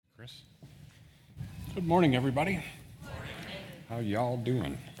Chris. Good morning, everybody. How y'all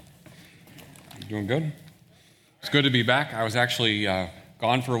doing? You doing good? It's good to be back. I was actually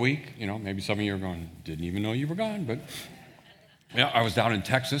gone for a week. You know, maybe some of you are going, didn't even know you were gone, but yeah, I was down in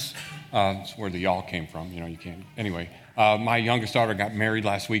Texas. It's where the y'all came from. You know, you can't. Anyway, my youngest daughter got married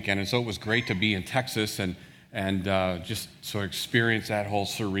last weekend, and so it was great to be in Texas and just sort of experience that whole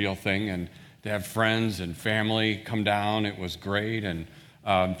surreal thing and to have friends and family come down. It was great. And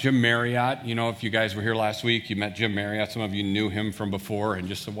Jim Marriott, you know, if you guys were here last week, you met Jim Marriott. Some of you knew him from before, and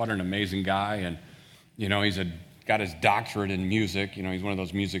just what an amazing guy. And, you know, he's got his doctorate in music. You know, he's one of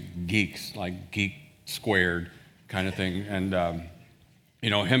those music geeks, like geek squared kind of thing. And,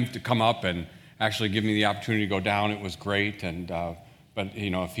 you know, him to come up and actually give me the opportunity to go down, it was great. And, but, you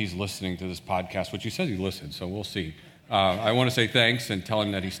know, if he's listening to this podcast, which he says he listens, so we'll see. I want to say thanks and tell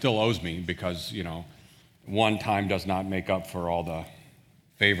him that he still owes me because, you know, one time does not make up for all the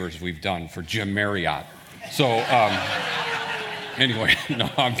favors we've done for Jim Marriott. So, anyway, no,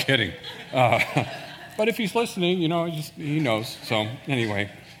 I'm kidding. But if he's listening, you know, he knows. So,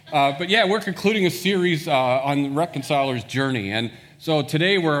 anyway. But yeah, we're concluding a series on the reconciler's journey. And so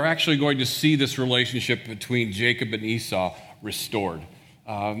today we're actually going to see this relationship between Jacob and Esau restored.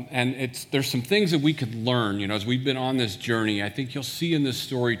 And there's some things that we could learn, you know, as we've been on this journey. I think you'll see in this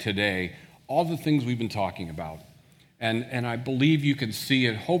story today all the things we've been talking about. And I believe you can see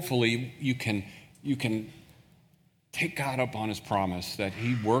it. Hopefully you can take God up on his promise that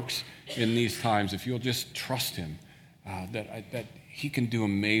he works in these times. If you'll just trust him, that he can do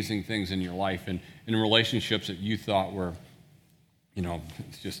amazing things in your life and in relationships that you thought were, you know,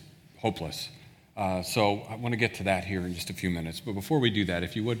 just hopeless. So I want to get to that here in just a few minutes. But before we do that,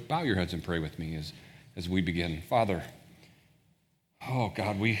 if you would, bow your heads and pray with me as we begin. Father, oh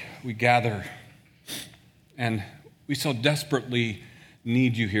God, we gather and we so desperately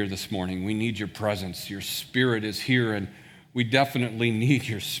need you here this morning. We need your presence. Your Spirit is here, and we definitely need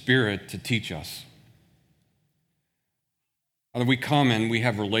your Spirit to teach us. Father, we come and we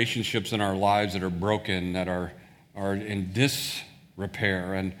have relationships in our lives that are broken, that are in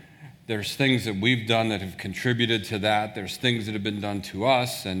disrepair, and there's things that we've done that have contributed to that. There's things that have been done to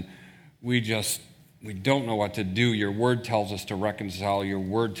us, and we don't know what to do. Your word tells us to reconcile. Your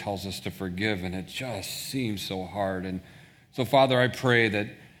word tells us to forgive, and it just seems so hard. And so, Father, I pray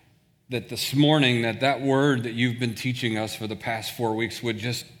that this morning that word that you've been teaching us for the past 4 weeks would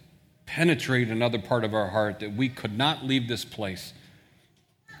just penetrate another part of our heart, that we could not leave this place.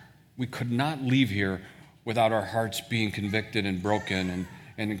 We could not leave here without our hearts being convicted and broken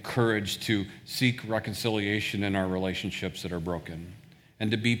and encouraged to seek reconciliation in our relationships that are broken, and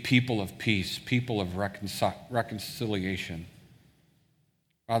to be people of peace, people of reconciliation.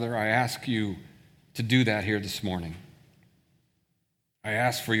 Father, I ask you to do that here this morning. I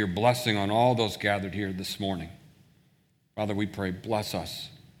ask for your blessing on all those gathered here this morning. Father, we pray, bless us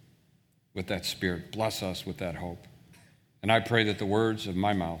with that spirit. Bless us with that hope. And I pray that the words of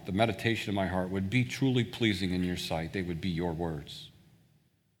my mouth, the meditation of my heart would be truly pleasing in your sight. They would be your words.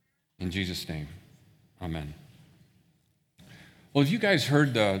 In Jesus' name, amen. Well, have you guys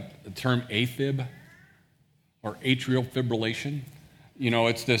heard the term AFib or atrial fibrillation? You know,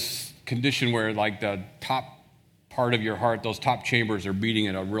 it's this condition where like the top part of your heart, those top chambers are beating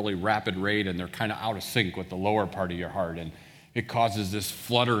at a really rapid rate and they're kind of out of sync with the lower part of your heart. And it causes this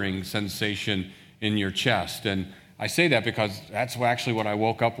fluttering sensation in your chest. And I say that because that's actually what I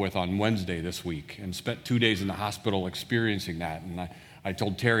woke up with on Wednesday this week and spent 2 days in the hospital experiencing that. And I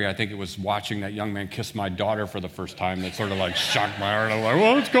told Terry, I think it was watching that young man kiss my daughter for the first time that sort of like shocked my heart. I'm like,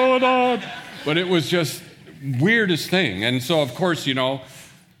 what's going on? But it was just weirdest thing. And so, of course, you know,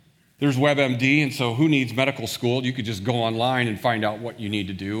 there's WebMD, and so who needs medical school? You could just go online and find out what you need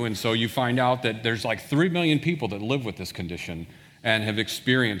to do. And so you find out that there's like 3 million people that live with this condition and have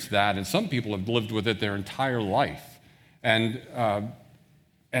experienced that. And some people have lived with it their entire life and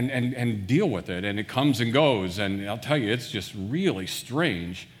deal with it. And it comes and goes. And I'll tell you, it's just really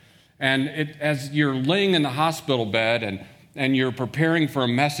strange. And as you're laying in the hospital bed and you're preparing for a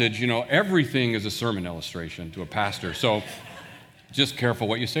message, you know, everything is a sermon illustration to a pastor. So just careful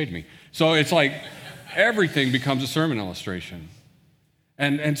what you say to me. So it's like everything becomes a sermon illustration.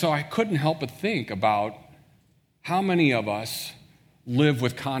 And so I couldn't help but think about how many of us live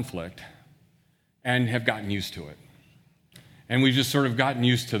with conflict and have gotten used to it. And we've just sort of gotten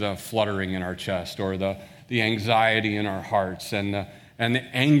used to the fluttering in our chest or the anxiety in our hearts and the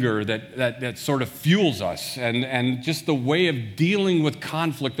anger that sort of fuels us and just the way of dealing with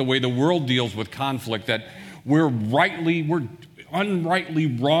conflict, the way the world deals with conflict, that we're unrightly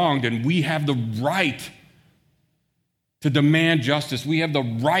wronged and we have the right to demand justice. We have the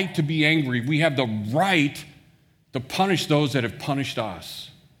right to be angry. We have the right to punish those that have punished us.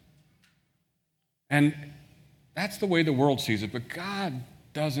 And that's the way the world sees it, but God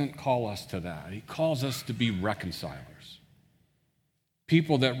doesn't call us to that. He calls us to be reconcilers,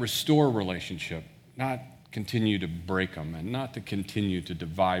 people that restore relationship, not continue to break them and not to continue to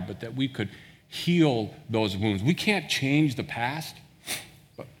divide, but that we could heal those wounds. We can't change the past,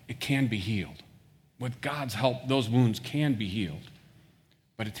 but it can be healed. With God's help, those wounds can be healed,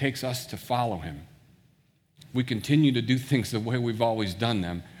 but it takes us to follow him. We continue to do things the way we've always done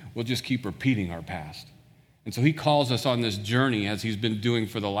them, we'll just keep repeating our past. And so he calls us on this journey, as he's been doing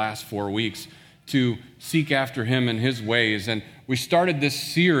for the last 4 weeks, to seek after him and his ways. And we started this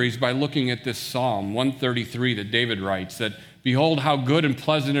series by looking at this Psalm 133 that David writes, that behold how good and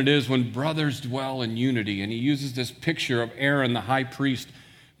pleasant it is when brothers dwell in unity. And he uses this picture of Aaron, the high priest,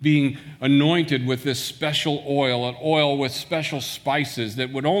 being anointed with this special oil, an oil with special spices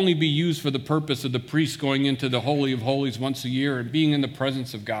that would only be used for the purpose of the priest going into the Holy of Holies once a year and being in the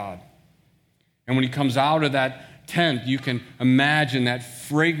presence of God. And when he comes out of that tent, you can imagine that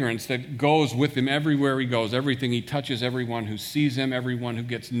fragrance that goes with him everywhere he goes. Everything he touches, everyone who sees him, everyone who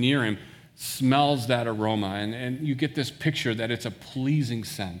gets near him smells that aroma. And you get this picture that it's a pleasing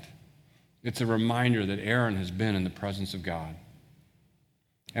scent. It's a reminder that Aaron has been in the presence of God.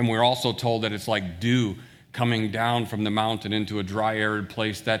 And we're also told that it's like dew coming down from the mountain into a dry, arid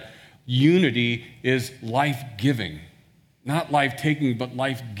place, that unity is life-giving. Not life-taking, but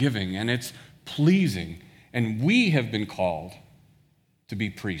life-giving. And it's pleasing. And we have been called to be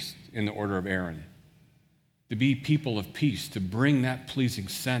priests in the order of Aaron, to be people of peace, to bring that pleasing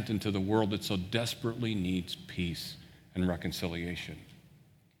scent into the world that so desperately needs peace and reconciliation.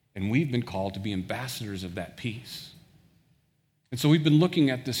 And we've been called to be ambassadors of that peace. And so we've been looking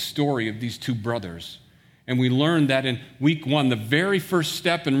at this story of these two brothers, and we learned that in week 1, the very first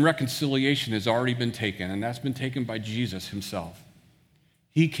step in reconciliation has already been taken, and that's been taken by Jesus himself.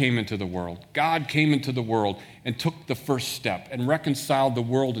 He came into the world. God came into the world and took the first step and reconciled the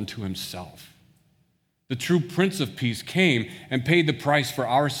world into himself. The true Prince of Peace came and paid the price for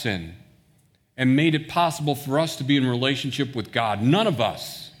our sin and made it possible for us to be in relationship with God. None of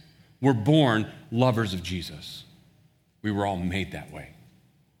us were born lovers of Jesus. We were all made that way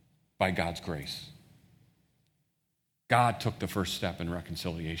by God's grace. God took the first step in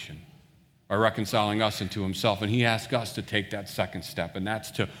reconciliation by reconciling us into himself, and he asked us to take that second step, and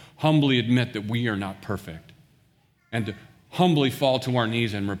that's to humbly admit that we are not perfect and to humbly fall to our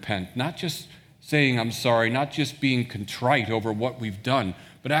knees and repent, not just saying I'm sorry, not just being contrite over what we've done,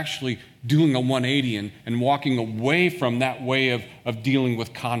 but actually doing a 180 and walking away from that way of dealing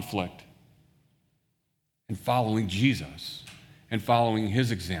with conflict and following Jesus and following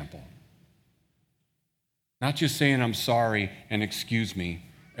his example. Not just saying I'm sorry and excuse me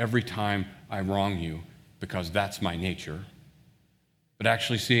every time I wrong you because that's my nature, but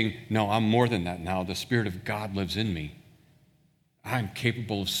actually seeing, no, I'm more than that now. The Spirit of God lives in me. I'm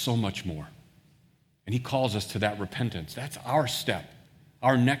capable of so much more. And he calls us to that repentance. That's our step,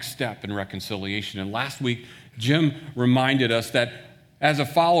 our next step in reconciliation. And last week, Jim reminded us that as a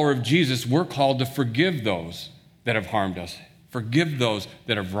follower of Jesus, we're called to forgive those that have harmed us, forgive those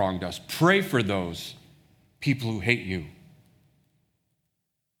that have wronged us, pray for those people who hate you.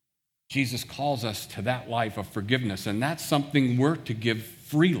 Jesus calls us to that life of forgiveness, and that's something we're to give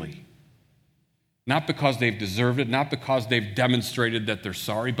freely. Not because they've deserved it, not because they've demonstrated that they're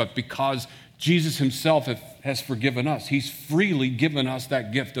sorry, but because Jesus himself has forgiven us. He's freely given us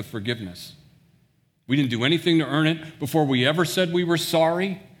that gift of forgiveness. We didn't do anything to earn it. Before we ever said we were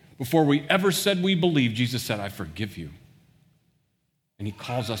sorry, before we ever said we believed, Jesus said, I forgive you. And he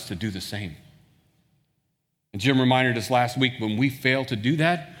calls us to do the same. And Jim reminded us last week, when we fail to do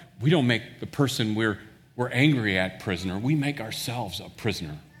that, we don't make the person we're angry at prisoner. We make ourselves a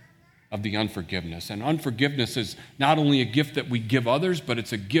prisoner of the unforgiveness. And unforgiveness is not only a gift that we give others, but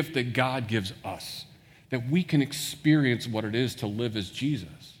it's a gift that God gives us, that we can experience what it is to live as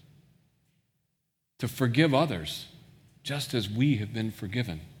Jesus, to forgive others just as we have been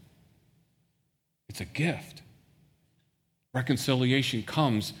forgiven. It's a gift. Reconciliation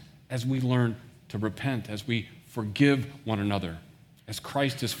comes as we learn to repent, as we forgive one another, as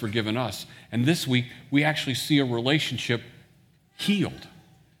Christ has forgiven us. And this week, we actually see a relationship healed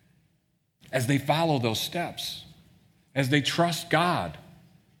as they follow those steps, as they trust God.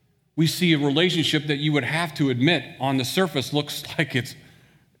 We see a relationship that you would have to admit on the surface looks like it's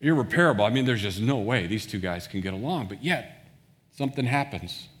irreparable. I mean, there's just no way these two guys can get along, but yet something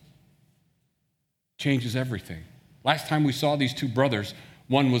happens. Changes everything. Last time we saw these two brothers,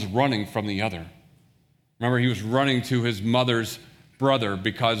 one was running from the other. Remember, he was running to his mother's brother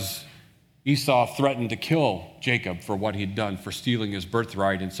because Esau threatened to kill Jacob for what he'd done, for stealing his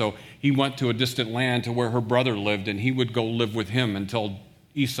birthright. And so he went to a distant land to where her brother lived, and he would go live with him until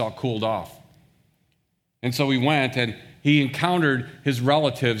Esau cooled off. And so he went, and he encountered his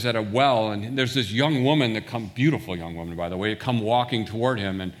relatives at a well, and there's this young woman beautiful young woman, by the way, come walking toward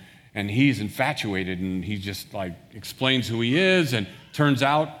him, and he's infatuated, and he just explains who he is, and turns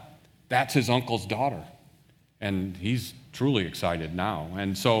out that's his uncle's daughter. And he's truly excited now.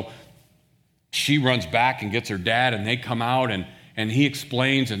 And so she runs back and gets her dad, and they come out, and he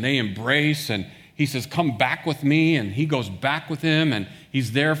explains, and they embrace, and he says, come back with me, and he goes back with him, and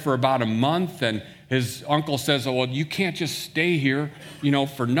he's there for about a month, and his uncle says, oh, well, you can't just stay here,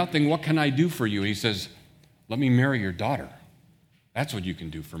 for nothing. What can I do for you? He says, let me marry your daughter. That's what you can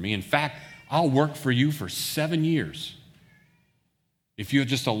do for me. In fact, I'll work for you for 7 years if you'll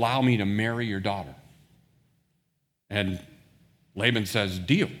just allow me to marry your daughter. And Laban says,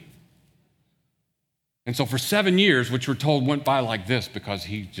 deal. And so for 7 years, which we're told went by like this because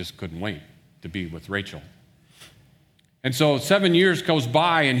he just couldn't wait to be with Rachel. And so 7 years goes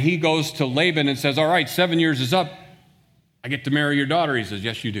by, and he goes to Laban and says, all right, 7 years is up. I get to marry your daughter. He says,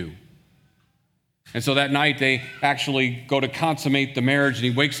 yes, you do. And so that night, they actually go to consummate the marriage, and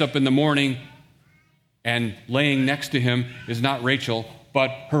he wakes up in the morning, and laying next to him is not Rachel, but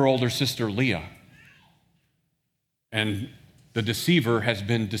her older sister, Leah. And the deceiver has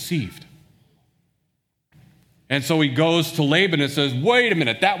been deceived. And so he goes to Laban and says, wait a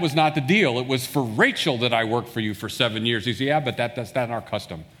minute, that was not the deal. It was for Rachel that I worked for you for 7 years. He says, yeah, but that's not our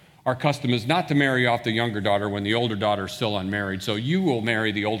custom. Our custom is not to marry off the younger daughter when the older daughter is still unmarried. So you will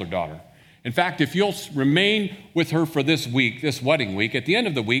marry the older daughter. In fact, if you'll remain with her for this week, this wedding week, at the end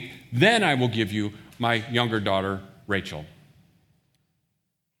of the week, then I will give you my younger daughter, Rachel.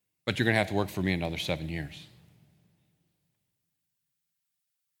 But you're going to have to work for me another 7 years.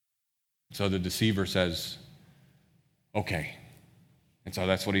 So the deceiver says, okay. And so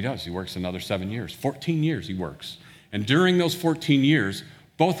that's what he does. He works another 7 years. 14 years he works. And during those 14 years,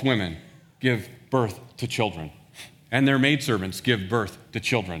 both women give birth to children. And their maidservants give birth to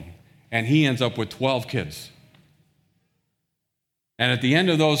children. And he ends up with 12 kids. And at the end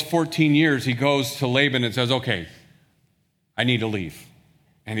of those 14 years, he goes to Laban and says, okay, I need to leave.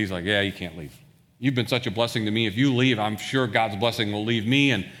 And he's like, yeah, you can't leave. You've been such a blessing to me. If you leave, I'm sure God's blessing will leave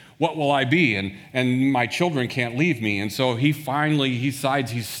me, and what will I be? And my children can't leave me. And so he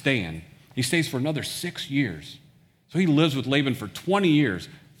decides he's staying. He stays for another 6 years. So he lives with Laban for 20 years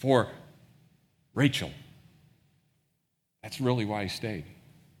for Rachel. That's really why he stayed.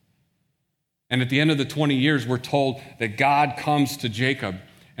 And at the end of the 20 years, we're told that God comes to Jacob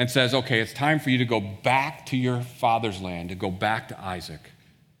and says, okay, it's time for you to go back to your father's land, to go back to Isaac.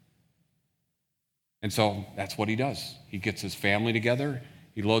 And so that's what he does. He gets his family together.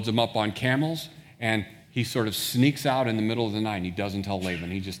 He loads them up on camels, and he sort of sneaks out in the middle of the night. And he doesn't tell Laban.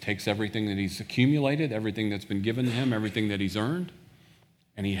 He just takes everything that he's accumulated, everything that's been given to him, everything that he's earned,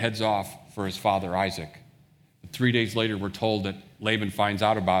 and he heads off for his father Isaac. But 3 days later, we're told that Laban finds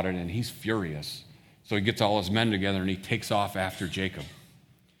out about it, and he's furious. So he gets all his men together, and he takes off after Jacob.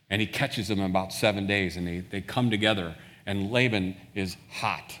 And he catches them in about 7 days, and they come together, and Laban is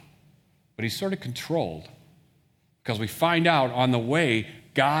hot. But he's sort of controlled, because we find out on the way,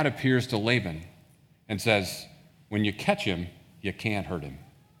 God appears to Laban and says, when you catch him, you can't hurt him.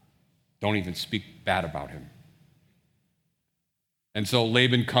 Don't even speak bad about him. And so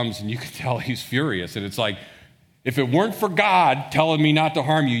Laban comes, and you can tell he's furious. And it's like, if it weren't for God telling me not to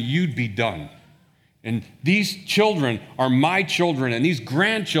harm you, you'd be done. And these children are my children, and these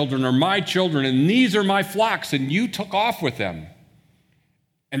grandchildren are my children, and these are my flocks, and you took off with them.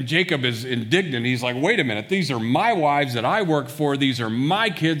 And Jacob is indignant. He's like, wait a minute, these are my wives that I work for. These are my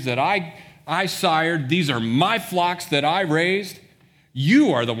kids that I sired. These are my flocks that I raised.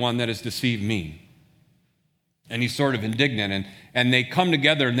 You are the one that has deceived me. And he's sort of indignant. And they come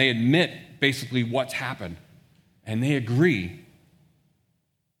together and they admit basically what's happened. And they agree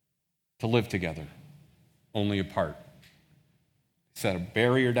to live together, only apart. They set a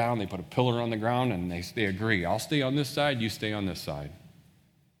barrier down. They put a pillar on the ground, and they agree. I'll stay on this side. You stay on this side.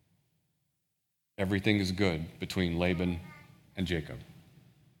 Everything is good between Laban and Jacob.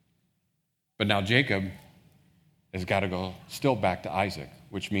 But now Jacob has got to go still back to Isaac,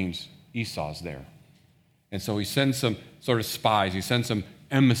 which means Esau's there. And so he sends some sort of spies, he sends some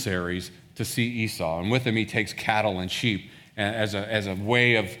emissaries to see Esau. And with him he takes cattle and sheep as a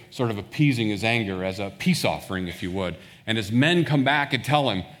way of sort of appeasing his anger, as a peace offering, if you would. And his men come back and tell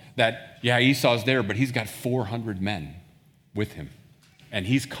him that, yeah, Esau's there, but he's got 400 men with him. And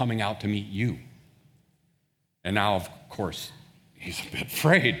he's coming out to meet you. And now, of course, he's a bit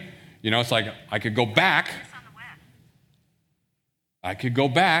afraid. It's like, I could go back.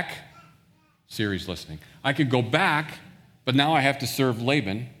 Siri's listening. I could go back, but now I have to serve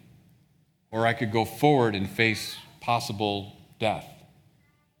Laban, or I could go forward and face possible death.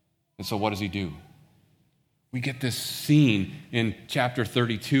 And so what does he do? We get this scene in chapter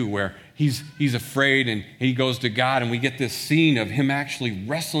 32 where he's afraid and he goes to God, and we get this scene of him actually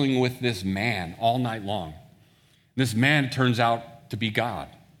wrestling with this man all night long. This man turns out to be God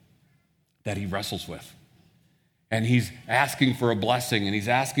that he wrestles with. And he's asking for a blessing, and he's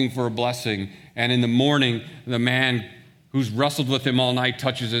asking for a blessing. And in the morning, the man who's wrestled with him all night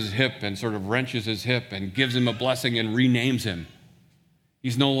touches his hip and sort of wrenches his hip and gives him a blessing and renames him.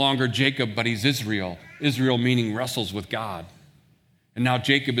 He's no longer Jacob, but he's Israel. Israel meaning wrestles with God. And now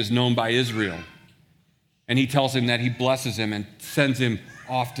Jacob is known by Israel. And he tells him that he blesses him and sends him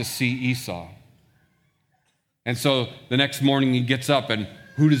off to see Esau. And so the next morning he gets up, and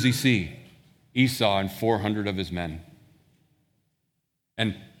who does he see? Esau and 400 of his men.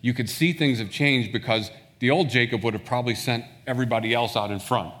 And you could see things have changed, because the old Jacob would have probably sent everybody else out in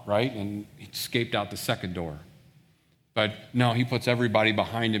front, right? And he escaped out the second door. But no, he puts everybody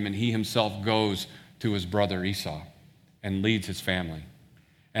behind him, and he himself goes to his brother Esau and leads his family.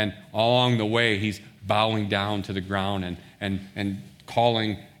 And along the way, he's bowing down to the ground and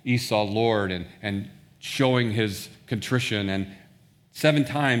calling Esau Lord and showing his contrition. And 7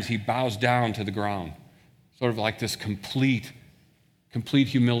 times he bows down to the ground, sort of like this complete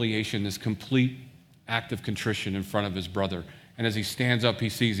humiliation, this complete act of contrition in front of his brother. And as he stands up, he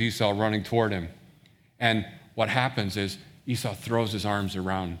sees Esau running toward him. And what happens is Esau throws his arms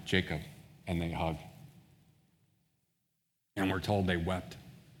around Jacob, and they hug. And we're told they wept.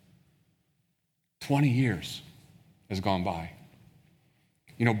 20 years has gone by.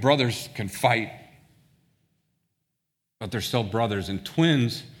 Brothers can fight, but they're still brothers. And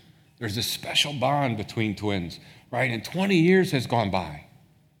twins, there's this special bond between twins, right? And 20 years has gone by.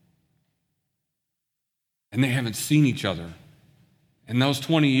 And they haven't seen each other. And those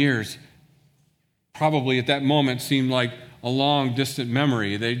 20 years probably at that moment seemed like a long, distant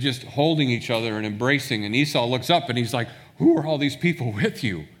memory. They're just holding each other and embracing. And Esau looks up and he's like, who are all these people with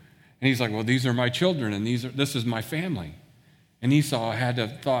you? And he's like, well, these are my children, and this is my family. And Esau had to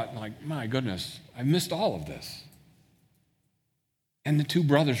thought, like, my goodness, I missed all of this. And the two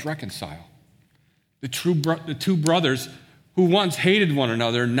brothers reconcile. The two brothers who once hated one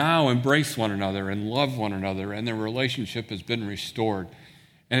another now embrace one another and love one another, and their relationship has been restored.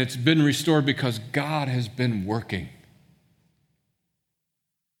 And it's been restored because God has been working.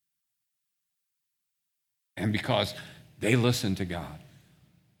 And because they listened to God.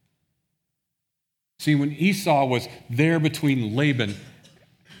 See, when Esau was there between Laban,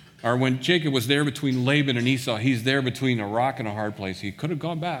 or when Jacob was there between Laban and Esau, he's there between a rock and a hard place. He could have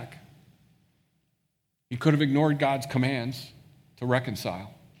gone back. He could have ignored God's commands to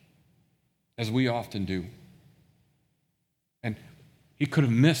reconcile, as we often do. And he could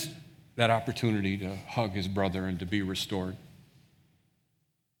have missed that opportunity to hug his brother and to be restored.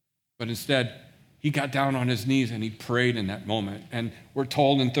 But instead, he got down on his knees and he prayed in that moment. And we're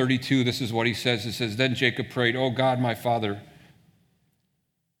told in 32, this is what he says. It says, then Jacob prayed, "Oh God, my father,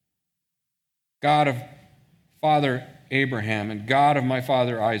 God of Father Abraham and God of my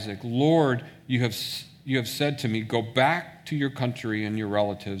father Isaac, Lord, you have said to me, go back to your country and your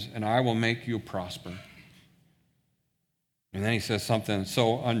relatives, and I will make you prosper." And then he says something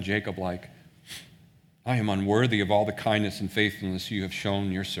so un-Jacob-like. "I am unworthy of all the kindness and faithfulness you have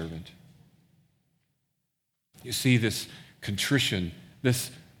shown your servant." You see, this contrition,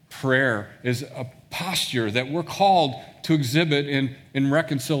 this prayer is a posture that we're called to exhibit in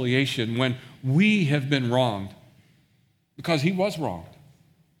reconciliation when we have been wronged, because he was wronged.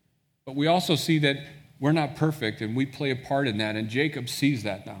 But we also see that we're not perfect, and we play a part in that, and Jacob sees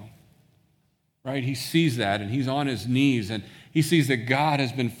that now, right? He sees that, and he's on his knees, and he sees that God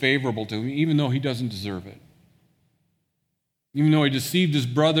has been favorable to him, even though he doesn't deserve it. Even though he deceived his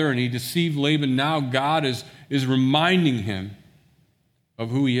brother and he deceived Laban, now God is reminding him of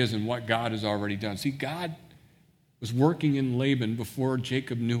who he is and what God has already done. See, God was working in Laban before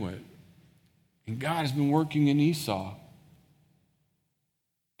Jacob knew it. And God has been working in Esau.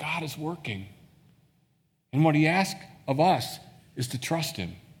 God is working. And what he asks of us is to trust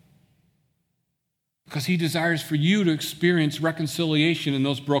him. Because he desires for you to experience reconciliation in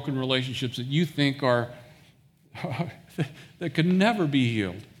those broken relationships that you think are that could never be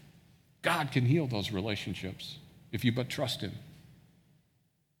healed. God can heal those relationships if you but trust him.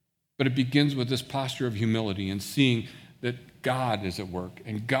 But it begins with this posture of humility and seeing that God is at work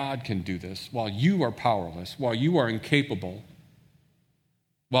and God can do this while you are powerless, while you are incapable,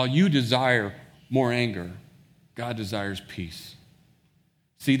 while you desire more anger, God desires peace.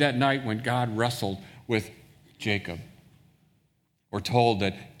 See, that night when God wrestled with Jacob, we're told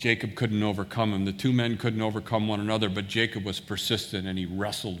that Jacob couldn't overcome him. The two men couldn't overcome one another, but Jacob was persistent and he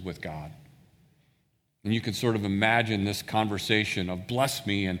wrestled with God. And you can sort of imagine this conversation of, bless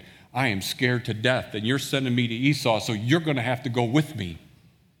me, and I am scared to death, and you're sending me to Esau, so you're going to have to go with me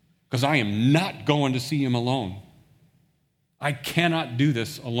because I am not going to see him alone. I cannot do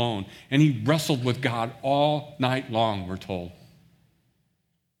this alone. And he wrestled with God all night long, we're told.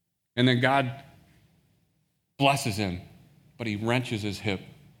 And then God blesses him, but he wrenches his hip,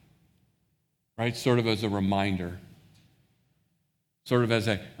 right? Sort of as a reminder, sort of as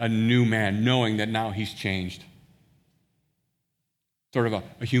a new man, knowing that now he's changed. Sort of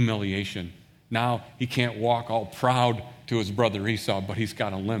a humiliation. Now he can't walk all proud to his brother Esau, but he's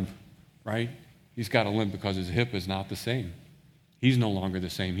got a limp, right? He's got a limp because his hip is not the same. He's no longer the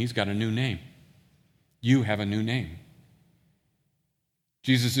same. He's got a new name. You have a new name.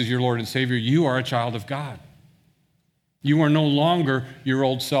 Jesus is your Lord and Savior. You are a child of God. You are no longer your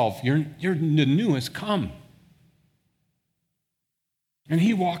old self. The new has come. And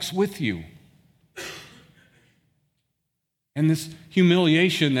he walks with you. And this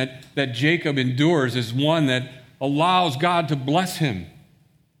humiliation that Jacob endures is one that allows God to bless him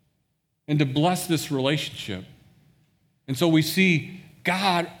and to bless this relationship. And so we see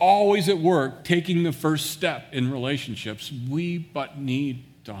God always at work taking the first step in relationships. We but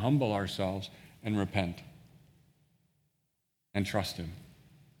need to humble ourselves and repent and trust him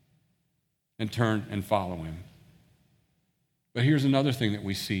and turn and follow him. But here's another thing that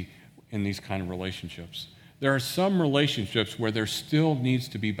we see in these kind of relationships. There are some relationships where there still needs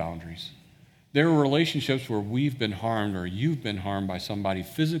to be boundaries. There are relationships where we've been harmed or you've been harmed by somebody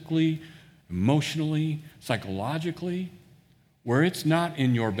physically, emotionally, psychologically, where it's not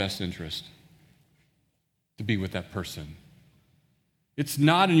in your best interest to be with that person. It's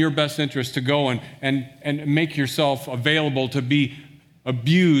not in your best interest to go and make yourself available to be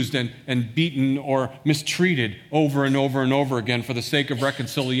abused and beaten or mistreated over and over and over again for the sake of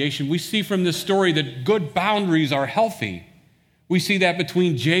reconciliation. We see from this story that good boundaries are healthy. We see that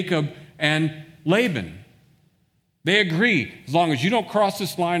between Jacob and Laban. They agree, as long as you don't cross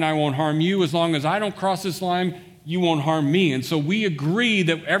this line, I won't harm you. As long as I don't cross this line, you won't harm me. And so we agree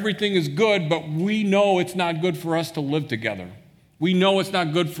that everything is good, but we know it's not good for us to live together. We know it's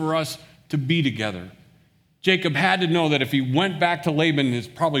not good for us to be together. Jacob had to know that if he went back to Laban,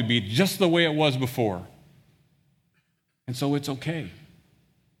 it'd probably be just the way it was before. And so it's okay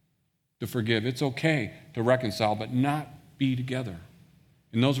to forgive. It's okay to reconcile, but not be together.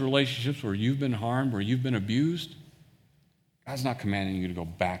 In those relationships where you've been harmed, where you've been abused, God's not commanding you to go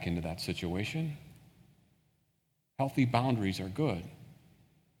back into that situation. Healthy boundaries are good.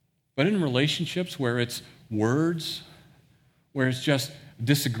 But in relationships where it's words, where it's just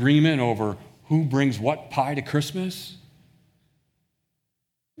disagreement over who brings what pie to Christmas,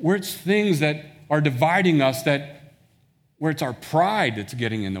 where it's things that are dividing us, where it's our pride that's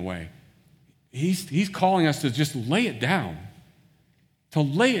getting in the way, he's calling us to just lay it down, to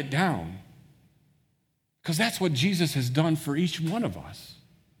lay it down, because that's what Jesus has done for each one of us.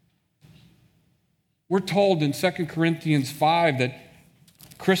 We're told in 2 Corinthians 5 that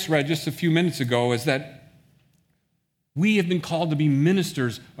Chris read just a few minutes ago is that we have been called to be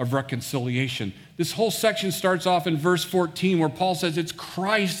ministers of reconciliation. This whole section starts off in verse 14 where Paul says, it's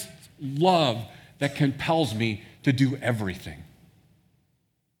Christ's love that compels me to do everything.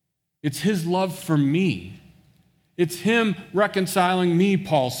 It's his love for me. It's him reconciling me,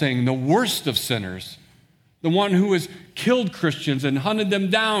 Paul saying, the worst of sinners, the one who has killed Christians and hunted them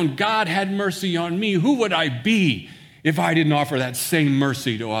down. God had mercy on me. Who would I be if I didn't offer that same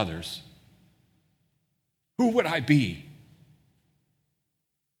mercy to others? Who would I be?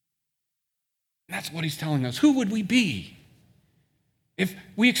 That's what he's telling us. Who would we be if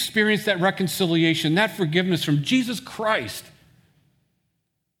we experienced that reconciliation, that forgiveness from Jesus Christ,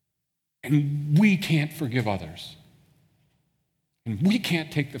 and we can't forgive others? And we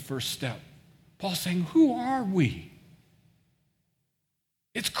can't take the first step. Paul's saying, who are we?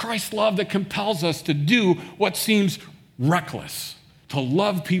 It's Christ's love that compels us to do what seems reckless, to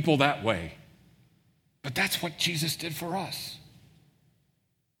love people that way. But that's what Jesus did for us.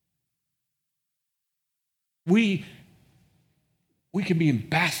 We can be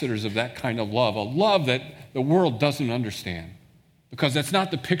ambassadors of that kind of love, a love that the world doesn't understand, because that's not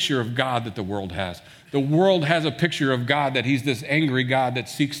the picture of God that the world has. The world has a picture of God that he's this angry God that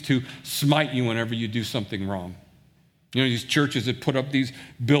seeks to smite you whenever you do something wrong. You know, these churches that put up these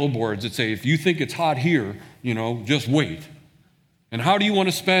billboards that say, if you think it's hot here, just wait. And how do you want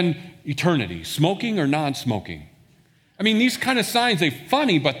to spend eternity, smoking or non-smoking? I mean, these kind of signs, they're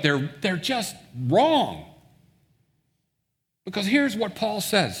funny, but they're just wrong. Because here's what Paul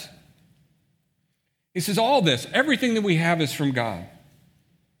says. He says, all this, everything that we have is from God.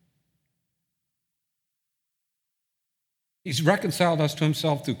 He's reconciled us to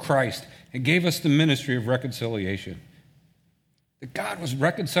himself through Christ and gave us the ministry of reconciliation. That God was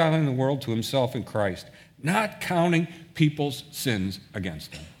reconciling the world to himself in Christ, not counting people's sins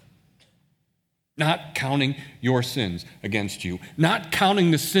against them. Not counting your sins against you. Not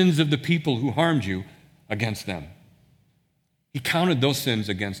counting the sins of the people who harmed you against them. He counted those sins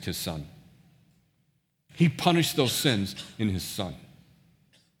against his Son. He punished those sins in his Son.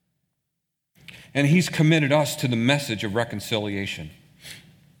 And he's committed us to the message of reconciliation.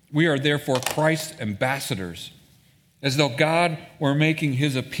 We are therefore Christ's ambassadors, as though God were making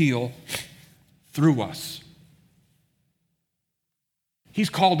his appeal through us. He's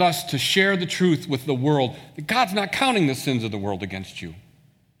called us to share the truth with the world, that God's not counting the sins of the world against you.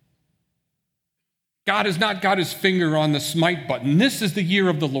 God has not got his finger on the smite button. This is the year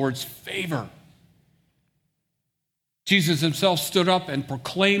of the Lord's favor. Jesus himself stood up and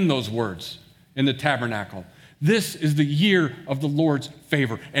proclaimed those words in the tabernacle. This is the year of the Lord's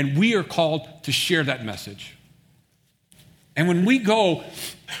favor, and we are called to share that message. And when we go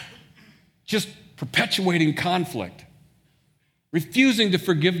just perpetuating conflict, refusing to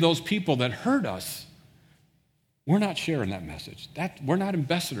forgive those people that hurt us, we're not sharing that message. We're not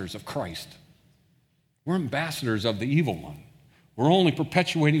ambassadors of Christ. We're ambassadors of the evil one. We're only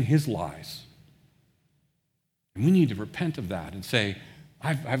perpetuating his lies. And we need to repent of that and say,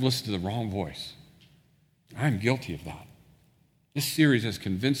 I've listened to the wrong voice. I'm guilty of that. This series has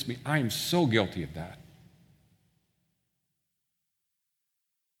convinced me I am so guilty of that.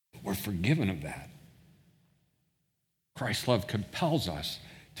 We're forgiven of that. Christ's love compels us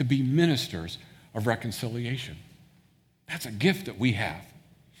to be ministers of reconciliation. That's a gift that we have.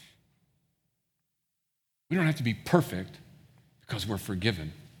 We don't have to be perfect because we're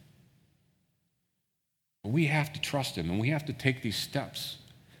forgiven. But we have to trust him, and we have to take these steps.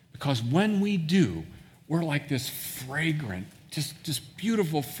 Because when we do, we're like this fragrant, just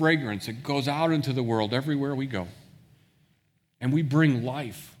beautiful fragrance that goes out into the world everywhere we go. And we bring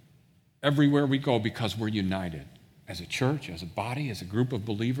life everywhere we go because we're united as a church, as a body, as a group of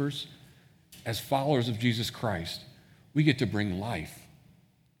believers, as followers of Jesus Christ. We get to bring life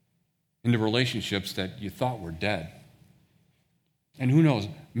into relationships that you thought were dead. And who knows,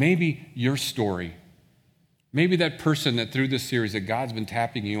 maybe your story, maybe that person that through this series that God's been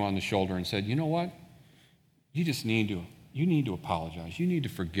tapping you on the shoulder and said, you know what? You need to apologize. You need to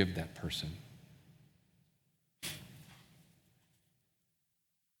forgive that person.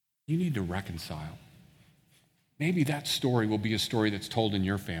 You need to reconcile. Maybe that story will be a story that's told in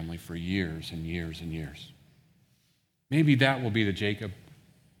your family for years and years and years. Maybe that will be the Jacob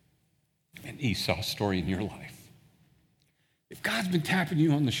and Esau story in your life. If God's been tapping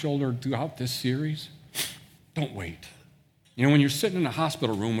you on the shoulder throughout this series, don't wait. You know, when you're sitting in a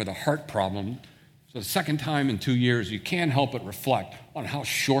hospital room with a heart problem, for the second time in 2 years, you can't help but reflect on how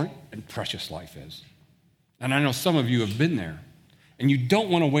short and precious life is. And I know some of you have been there, and you don't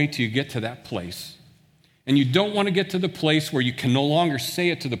want to wait till you get to that place. And you don't want to get to the place where you can no longer say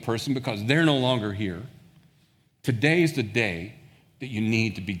it to the person because they're no longer here. Today is the day that you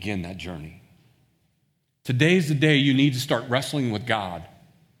need to begin that journey. Today's the day you need to start wrestling with God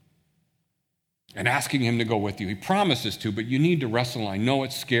and asking him to go with you. He promises to, but you need to wrestle. I know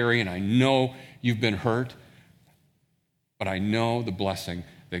it's scary, and I know you've been hurt, but I know the blessing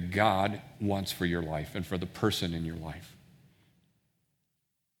that God wants for your life and for the person in your life.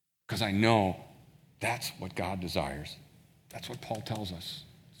 Because I know that's what God desires. That's what Paul tells us.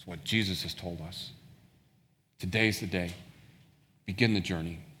 It's what Jesus has told us. Today's the day. Begin the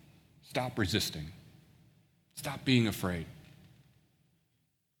journey. Stop resisting. Stop being afraid.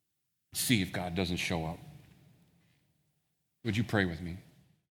 See if God doesn't show up. Would you pray with me?